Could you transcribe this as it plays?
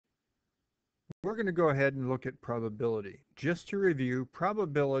We're going to go ahead and look at probability. Just to review,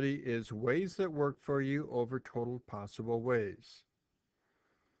 probability is ways that work for you over total possible ways.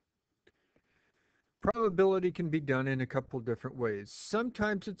 Probability can be done in a couple different ways.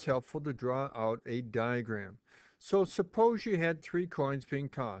 Sometimes it's helpful to draw out a diagram. So suppose you had 3 coins being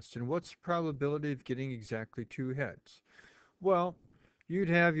tossed, and what's the probability of getting exactly 2 heads? Well, you'd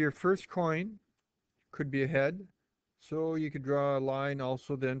have your first coin, could be a head, so you could draw a line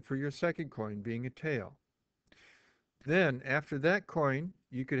also then for your second coin being a tail. Then, after that coin,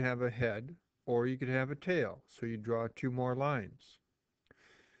 you could have a head or you could have a tail. So you draw 2 more lines.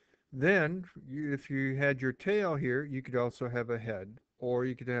 Then, if you had your tail here, you could also have a head or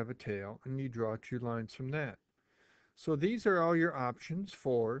you could have a tail, and you draw 2 lines from that. So these are all your options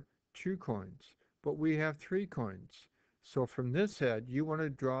for 2 coins. But we have 3 coins. So from this head, you want to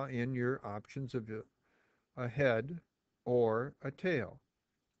draw in your options of a head or a tail.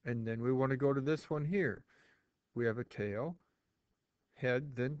 And then we want to go to this one here. We have a tail,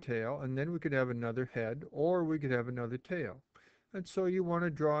 head, then tail, and then we could have another head or we could have another tail. And so you want to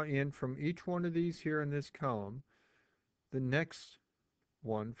draw in from each one of these here in this column the next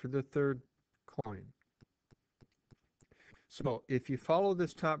one for the third coin. So if you follow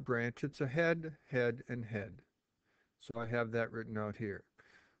this top branch, it's a head, head, and head. So I have that written out here.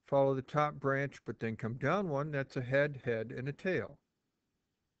 Follow the top branch, but then come down one, that's a head, head, and a tail.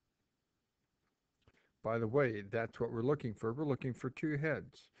 By the way, that's what we're looking for. We're looking for 2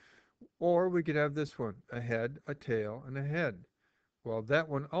 heads. Or we could have this one, a head, a tail, and a head. Well, that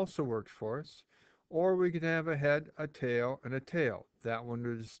one also works for us. Or we could have a head, a tail, and a tail. That one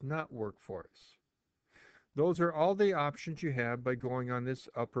does not work for us. Those are all the options you have by going on this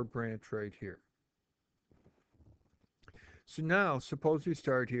upper branch right here. So now, suppose we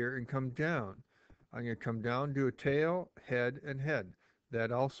start here and come down. I'm going to come down, do a tail, head, and head.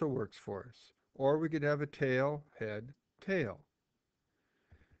 That also works for us. Or we could have a tail, head, tail.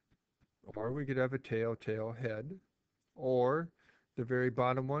 Or we could have a tail, tail, head. Or the very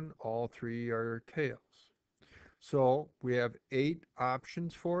bottom one, all 3 are tails. So we have 8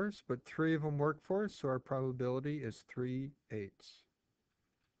 options for us, but 3 of them work for us, so our probability is 3/8.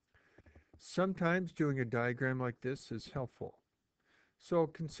 Sometimes doing a diagram like this is helpful. So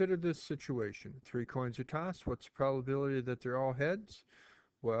consider this situation. 3 coins are tossed. What's the probability that they're all heads?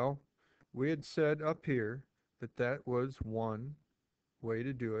 Well, we had said up here that that was one way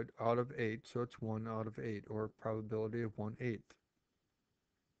to do it out of 8, so it's 1 out of 8, or probability of 1/8.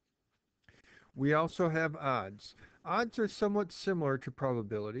 We also have odds. Odds are somewhat similar to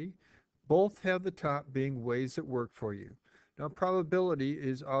probability. Both have the top being ways that work for you. Now, probability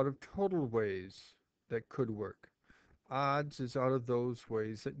is out of total ways that could work. Odds is out of those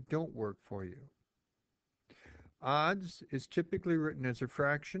ways that don't work for you. Odds is typically written as a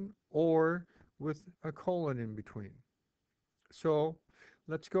fraction or with a colon in between. So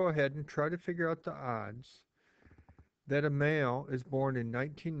let's go ahead and try to figure out the odds that a male is born in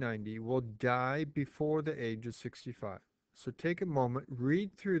 1990 will die before the age of 65. So take a moment,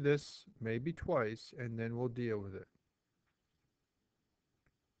 read through this maybe twice, and then we'll deal with it.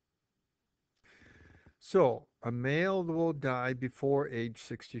 So, a male will die before age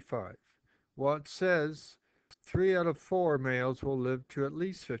 65. Well, it says 3 out of 4 males will live to at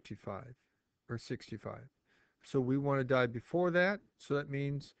least 55 or 65. So we want to die before that, so that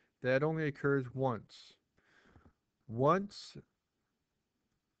means that only occurs once. Once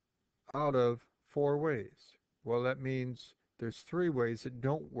out of 4 ways. Well, that means there's 3 ways that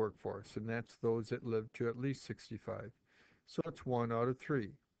don't work for us, and that's those that live to at least 65. So it's 1 out of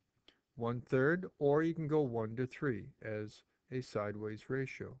 3. 1/3, or you can go 1 to 3 as a sideways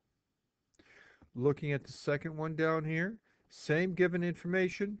ratio. Looking at the second one down here, same given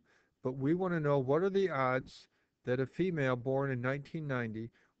information, but we want to know what are the odds that a female born in 1990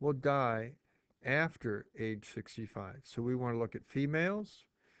 will die after age 65. So we want to look at females,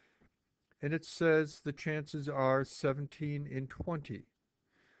 and it says the chances are 17 in 20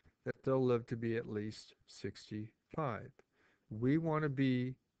 that they'll live to be at least 65. We want to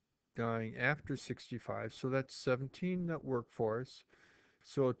be dying after 65, so that's 17 that work for us.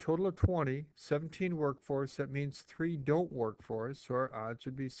 So a total of 20, 17 work for us. That means 3 don't work for us, so our odds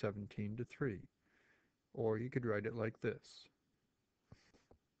would be 17 to 3. Or you could write it like this.